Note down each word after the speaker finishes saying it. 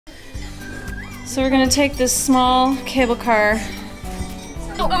So we're gonna take this small cable car.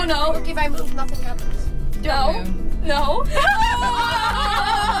 Oh no! Look, if I move, nothing happens. No! No!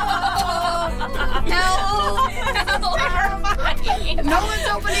 No one's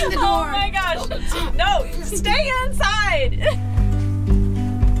opening the door! Oh my gosh! No! Stay inside!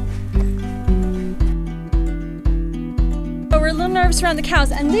 We're a little nervous around the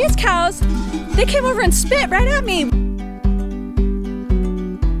cows, and these cows, they came over and spit right at me.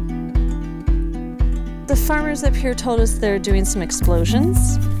 The farmers up here told us they're doing some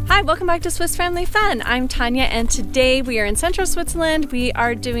explosions. Hi, welcome back to Swiss Family Fun. I'm Tanya, and today we are in central Switzerland. We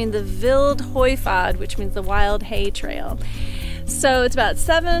are doing the Wildheufahrt, which means the Wild Hay Trail. So it's about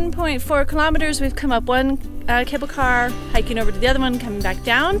 7.4 kilometers. We've come up one cable car, hiking over to the other one, coming back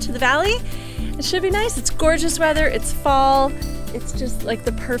down to the valley. It should be nice. It's gorgeous weather. It's fall. It's just like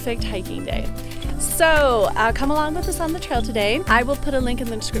the perfect hiking day. So come along with us on the trail today. I will put a link in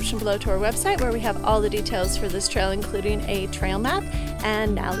the description below to our website where we have all the details for this trail, including a trail map.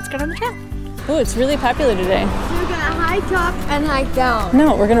 And now let's get on the trail. Oh, it's really popular today. We're gonna hike up and hike down.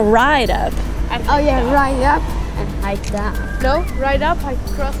 No, we're gonna ride up. Oh yeah, ride up and hike down. No, ride up, hike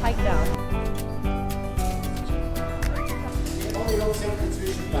across, hike down.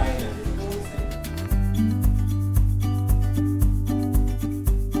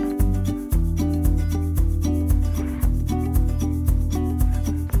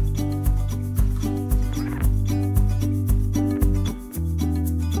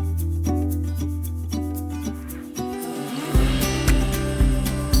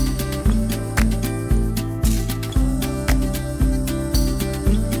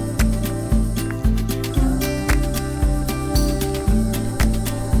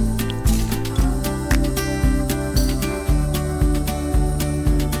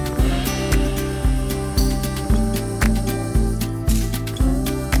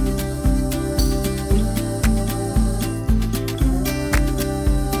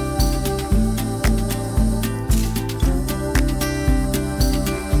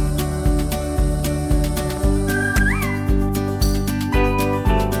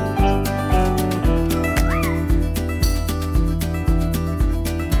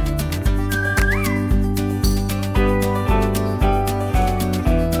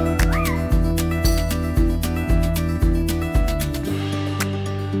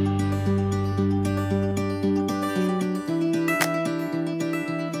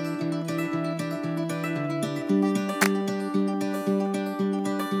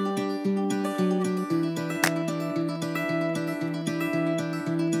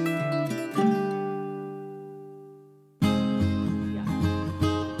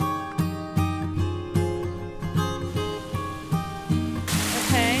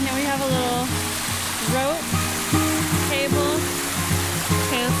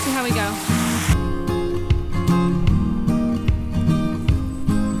 How we go.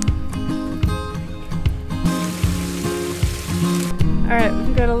 All right,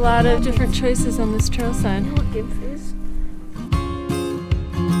 we've got a lot of different choices on this trail sign. What gives this?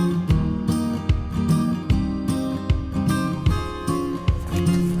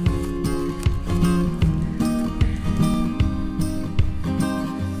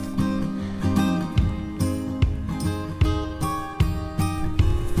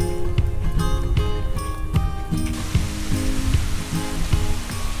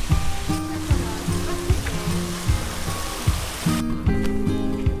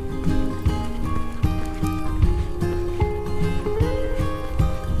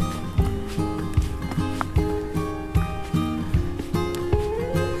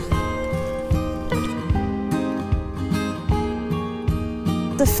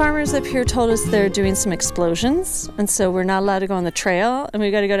 The farmers up here told us they're doing some explosions, and so we're not allowed to go on the trail, and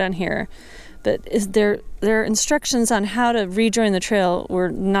we've got to go down here. But their instructions on how to rejoin the trail were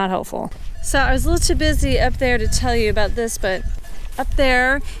not helpful. So I was a little too busy up there to tell you about this, but up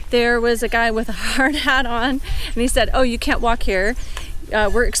there was a guy with a hard hat on, and he said, "Oh, you can't walk here.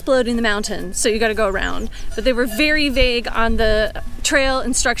 We're exploding the mountain, so you got to go around." But they were very vague on the trail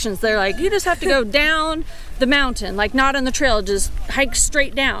instructions. They're like, you just have to go down the mountain, like not on the trail, just hike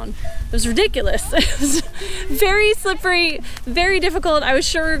straight down. It was ridiculous. It was very slippery, very difficult. I was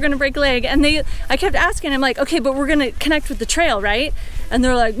sure we were gonna break a leg, and I kept asking him, like, okay, but we're gonna connect with the trail, right? And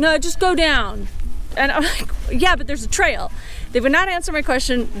they're like, no, just go down. And I'm like, yeah, but there's a trail. They would not answer my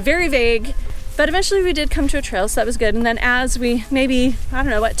question, very vague. But eventually we did come to a trail, so that was good. And then as we, maybe, I don't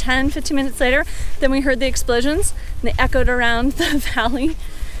know, what, 10, 15 minutes later, then we heard the explosions, and they echoed around the valley.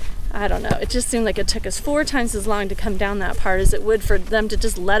 I don't know, it just seemed like it took us 4 times as long to come down that part as it would for them to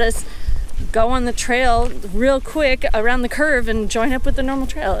just let us go on the trail real quick around the curve and join up with the normal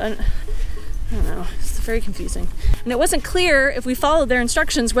trail. And I don't know, it's very confusing. And it wasn't clear if we followed their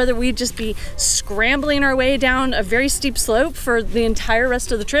instructions whether we'd just be scrambling our way down a very steep slope for the entire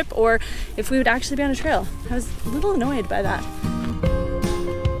rest of the trip or if we would actually be on a trail. I was a little annoyed by that.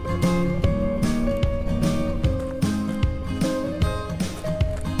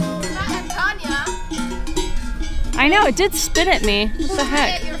 I know, it did spit at me. What the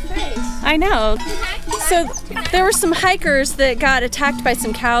heck? I know. So there were some hikers that got attacked by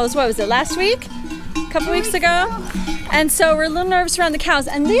some cows. What was it, last week? A couple weeks ago? And so we're a little nervous around the cows.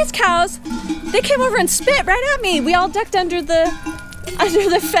 And these cows, they came over and spit right at me. We all ducked under the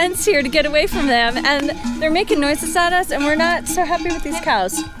fence here to get away from them. And they're making noises at us and we're not so happy with these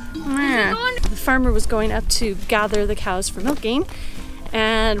cows. The farmer was going up to gather the cows for milking.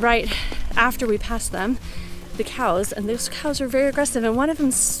 And right after we passed them, the cows, and those cows were very aggressive, and one of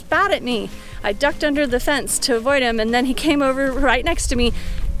them spat at me. I ducked under the fence to avoid him, and then he came over right next to me,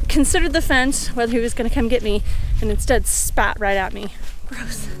 considered the fence, whether he was going to come get me, and instead spat right at me.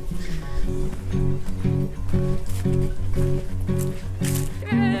 Gross.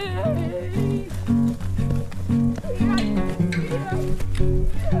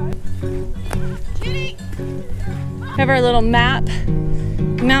 We have our little map.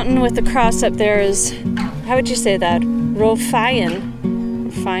 The mountain with the cross up there is, how would you say that? Rofayan,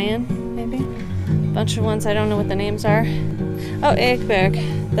 maybe? A bunch of ones, I don't know what the names are. Oh, Egberg,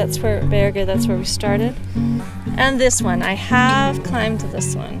 that's where we started. And this one, I have climbed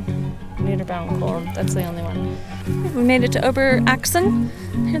this one. Niederbaumkohl, that's the only one. We made it to Oberachsen.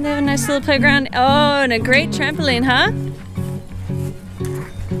 Here they have a nice little playground. Oh, and a great trampoline, huh?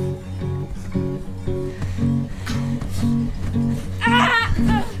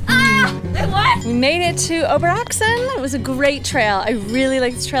 We made it to Oberachsen. It was a great trail. I really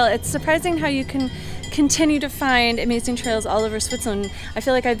like this trail. It's surprising how you can continue to find amazing trails all over Switzerland. I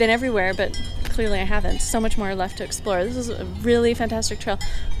feel like I've been everywhere, but clearly I haven't. So much more left to explore. This is a really fantastic trail.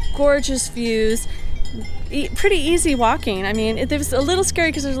 Gorgeous views, pretty easy walking. I mean, it was a little scary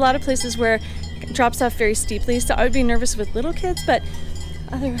because there's a lot of places where it drops off very steeply, so I would be nervous with little kids, but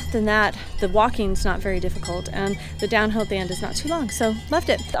other than that, the walking's not very difficult and the downhill at the end is not too long, so loved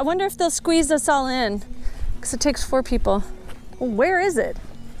it. I wonder if they'll squeeze us all in because it takes 4 people. Well, where is it?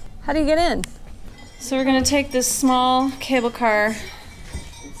 How do you get in? So we're gonna take this small cable car.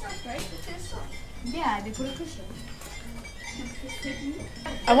 Yeah, they put a cushion.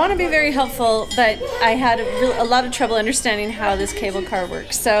 I want to be very helpful, but I had a lot of trouble understanding how this cable car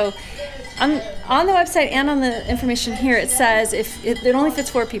works. So on the website and on the information here, it says if it only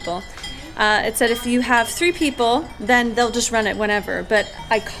fits 4 people. It said if you have 3 people, then they'll just run it whenever. But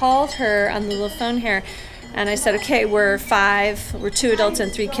I called her on the little phone here, and I said, okay, we're 5, we're 2 adults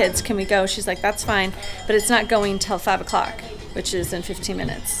and 3 kids, can we go? She's like, that's fine, but it's not going till 5 o'clock, which is in 15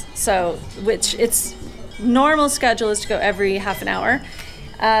 minutes. So, which its normal schedule is to go every half an hour.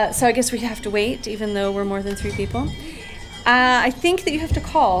 So I guess we have to wait, even though we're more than 3 people. I think that you have to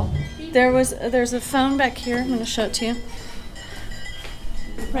call. There's a phone back here. I'm going to show it to you.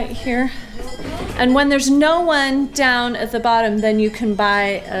 Right here. And when there's no one down at the bottom, then you can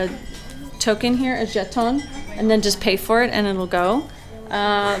buy a token here, a jeton, and then just pay for it and it'll go.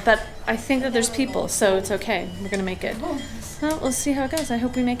 But I think that there's people, so it's okay. We're going to make it. Well, we'll see how it goes. I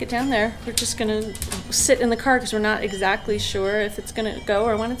hope we make it down there. We're just going to sit in the car because we're not exactly sure if it's going to go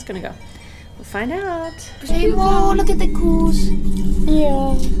or when it's going to go. We'll find out. Hey, whoa, look at the coos.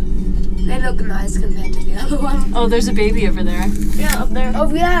 Yeah. They look nice compared to the other one. Oh, there's a baby over there. Yeah, up there.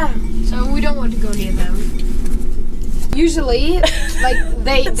 Oh, yeah. So we don't want to go near them. Usually, like,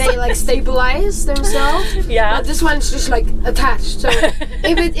 they like stabilize themselves. Yeah. But this one's just like attached. So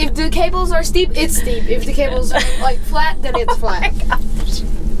if the cables are steep, it's steep. If the cables are like flat, then it's flat. Oh my gosh.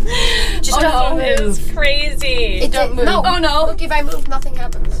 Just don't move. It is crazy. Don't move. No. Oh no. Look, if I move, nothing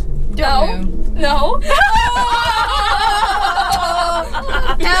happens. Don't move. No.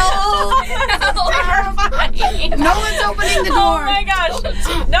 Help! Terrifying. No one's opening the door. Oh my gosh.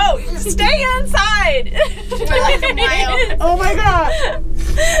 No, stay inside. Oh my god.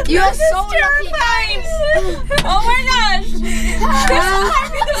 You are so terrifying. Oh my gosh. This might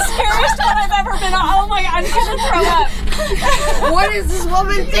be the scariest one I've ever been on. Oh my god, I'm gonna throw up. What is this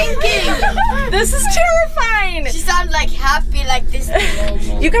woman thinking? This is terrifying. She sounds like happy like this.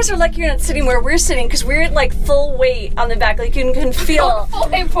 You guys are lucky you're not sitting where we're sitting because we're at like full weight on the back. Like you can feel full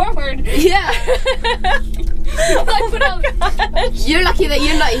way forward. Yeah. You're lucky that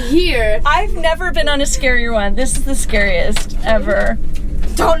you're not here. I've never been on a scarier one. This is the scariest ever.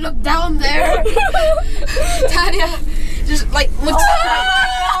 Don't look down there. Tanya, just like look. Oh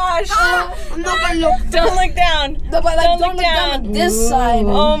my gosh. I'm not gonna look. Don't look down. No, but like, Don't don't look look down down. on this side.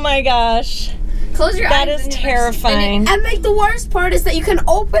 Oh my gosh. Close your eyes. That is terrifying. And like the worst part is that you can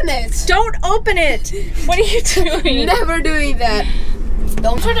open it. Don't open it. What are you doing? Never doing that.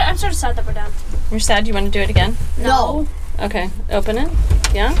 I'm sort of sad that we're done. You're sad? You want to do it again? No. Okay, open it.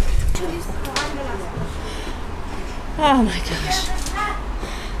 Yeah? Oh my gosh.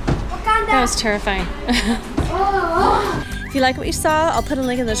 That was terrifying. If you like what you saw, I'll put a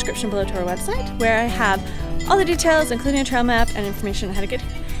link in the description below to our website where I have all the details, including a trail map and information on how to get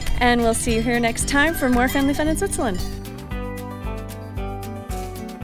here. And we'll see you here next time for more family fun in Switzerland.